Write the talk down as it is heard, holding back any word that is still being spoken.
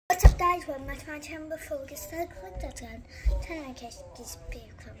What's up guys, welcome back to my channel. Before we get started, click that button, turn on case this big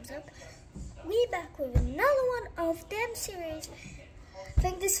thumbs up. We're back with another one of them series. I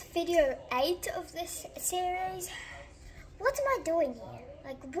think this is video 8 of this series. What am I doing here?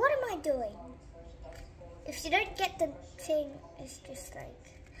 Like, what am I doing? If you don't get the thing, it's just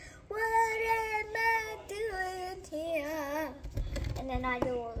like, what am I doing here? And then I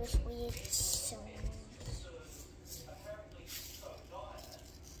do all this weird songs.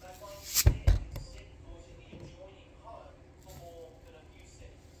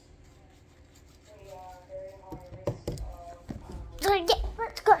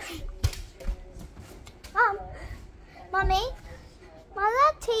 Let's go. Mommy,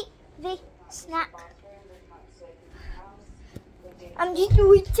 my TV snack. I'm just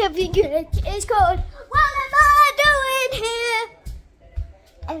doing something good. It's called What Am I Doing Here?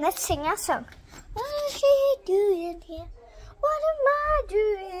 And let's sing our song. What is she doing here? What am I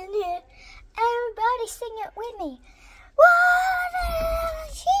doing here? Everybody sing it with me. What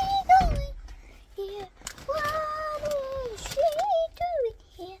is she doing here? What is she doing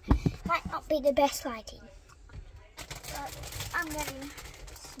here? Might not be the best lighting, but I'm getting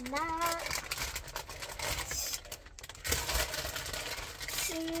snacks.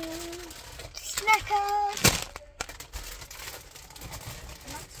 Snackers.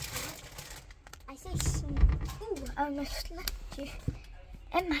 I say snack. Ooh, I almost slapped you.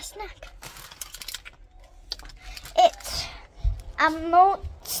 And my snack. It's a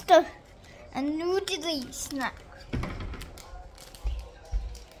monster, a noodly snack.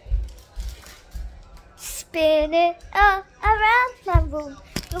 Spin it all around my room.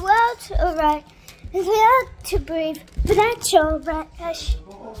 The world's alright. It's hard to breathe, but that's alright, hush.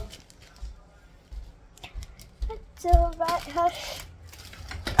 That's alright, hush.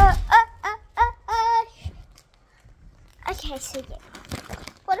 Hush. Okay, so yeah.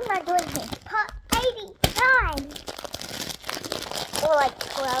 What am I doing here? Part 89. Or like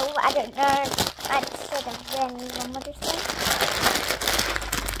 12, I don't know. I said a random other thing.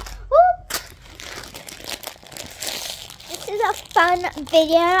 Whoop. This is a fun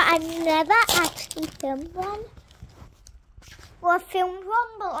video. I've never actually filmed one. Well, I filmed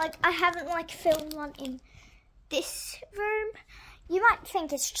one, but like I haven't like filmed one in this room. You might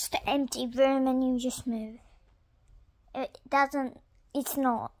think it's just an empty room and you just move. It doesn't, it's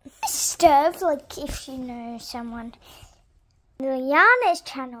not. This stove, like if you know someone, Liana's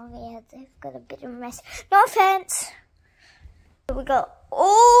channel, yeah, they've got a bit of a mess. No offense. We got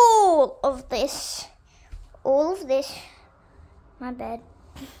all of this, my bed,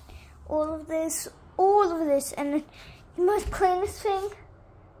 all of this, and the most cleanest thing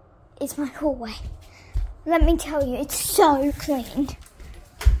is my hallway. Let me tell you, it's so clean.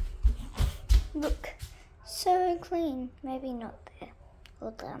 Look, so clean. Maybe not there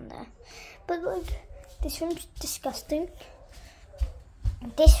or down there, but look, this room's disgusting.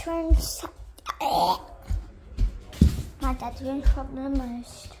 This room's my dad's room's probably the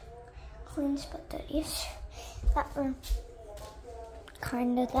most clean spot there is. That room,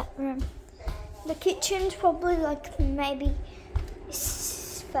 kinda that room. The kitchen's probably like maybe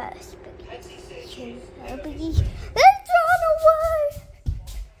first, but let's run away.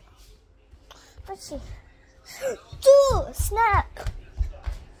 Let's see. Snack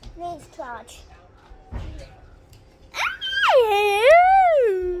needs charge.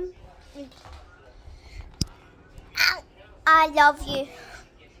 I love you,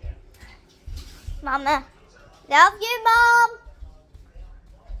 Mama. Love you, Mom.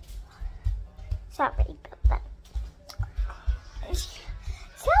 Sorry about that.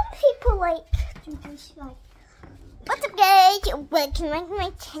 Some people like do this like, what's up guys? Welcome back to my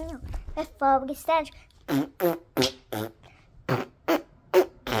channel. Before we get started,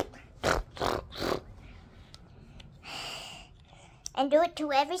 and do it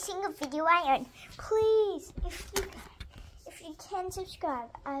to every single video I own. Please, if you can subscribe,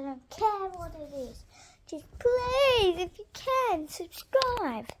 I don't care what it is. Just please, if you can,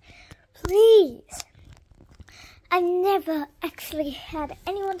 subscribe. Please. I never actually had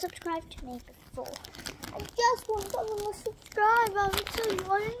anyone subscribe to me before. I just want someone to subscribe. I'm so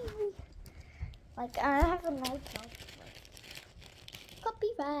angry. Like, I have a nice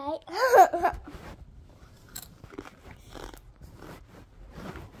copyright.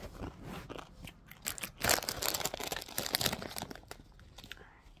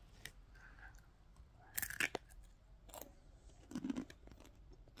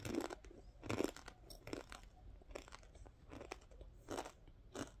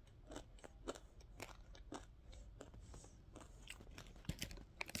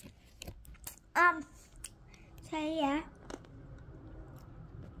 So yeah.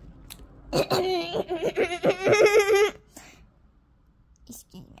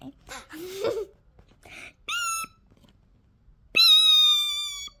 Excuse me.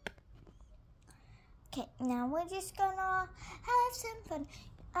 Okay, now we're just gonna have some fun.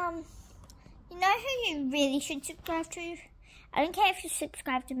 You know who you really should subscribe to? I don't care if you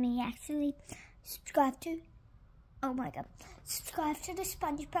subscribe to me, actually. Subscribe to, oh my god. Subscribe to the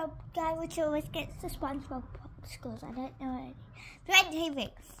SpongeBob guy, which always gets the SpongeBob popsicles. I don't know any. Brent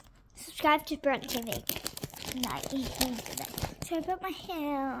TV. Subscribe to Brent TV. No, he's good. So I put my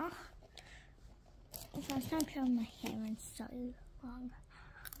hair. First time showing my hair in so long.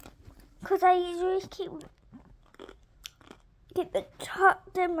 Because I usually keep the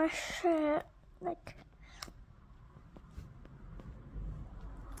top in my shirt like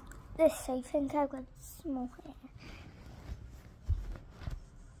this. I think I've got small hair.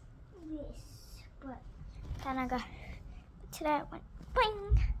 This, but then I got, today I went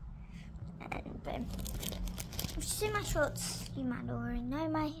boing, and boom. If you see my shorts, you might already know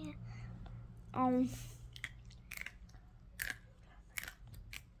my hair.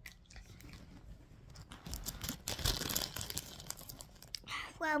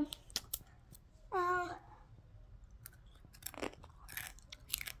 Well,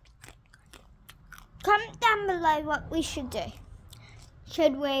 comment down below what we should do.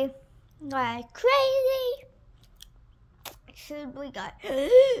 Should we go crazy? Should we go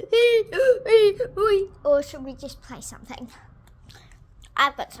or should we just play something?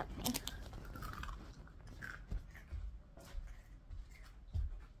 I've got something.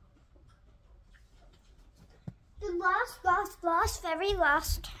 The very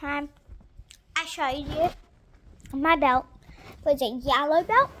last time I showed you my belt was a yellow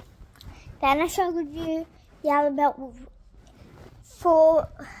belt. Then I showed you yellow belt with four.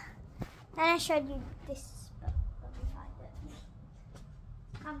 Then I showed you this belt. Let me find it.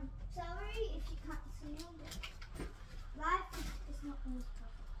 I'm sorry if you can't see me. Life is not always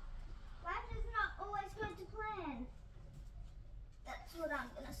perfect. Life is not always going to plan. That's what I'm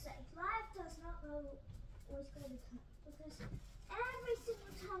gonna say. Life does not always go to plan. Because every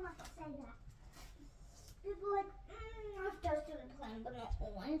single time I say that, people are like, life does go to plan, but not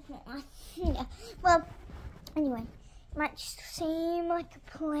always. Yeah. Well, anyway, it might just seem like a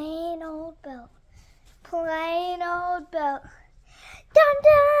plain old belt. Plain old belt. Dun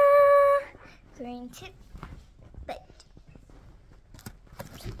dun! Green tip. But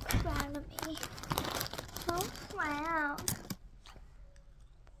I'm so proud of me. So proud.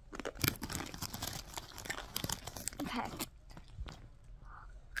 Okay.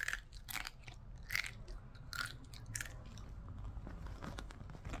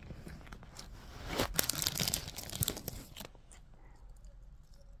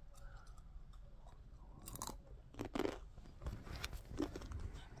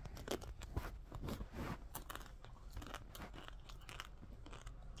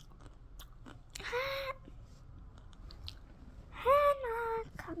 Hannah,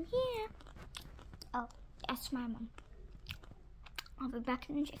 come here. Oh, that's my mom. I'll be back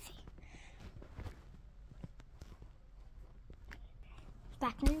in a jiffy.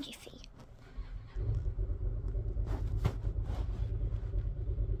 Back in a jiffy.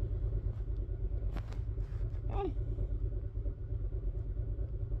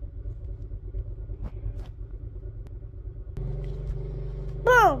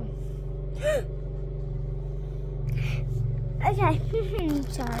 Boom! Okay,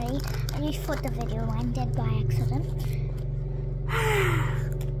 sorry. I just thought the video ended by accident.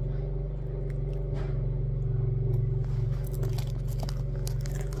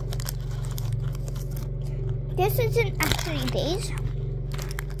 This isn't actually these.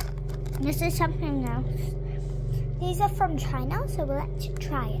 This is something else. These are from China, so let's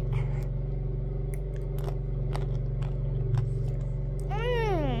try it.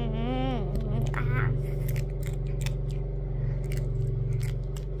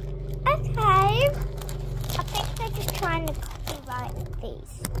 Okay. I think they're just trying to copyright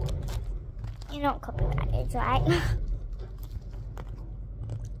these. You're not copyrighted, right?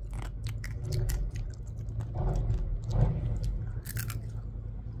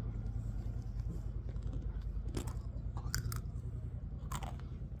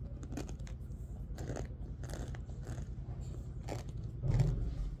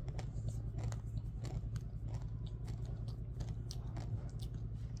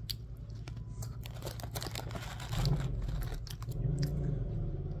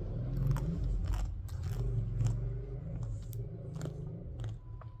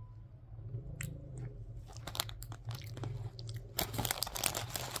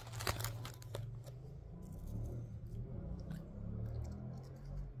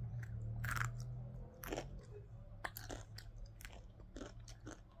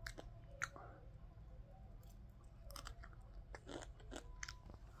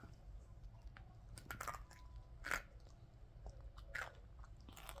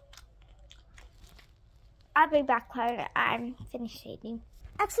 I'll be back when I'm finished eating.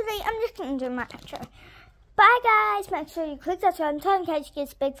 Actually, I'm just going to do my outro. Bye guys, make sure you click that button, turn on case, give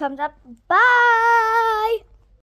us a big thumbs up. Bye!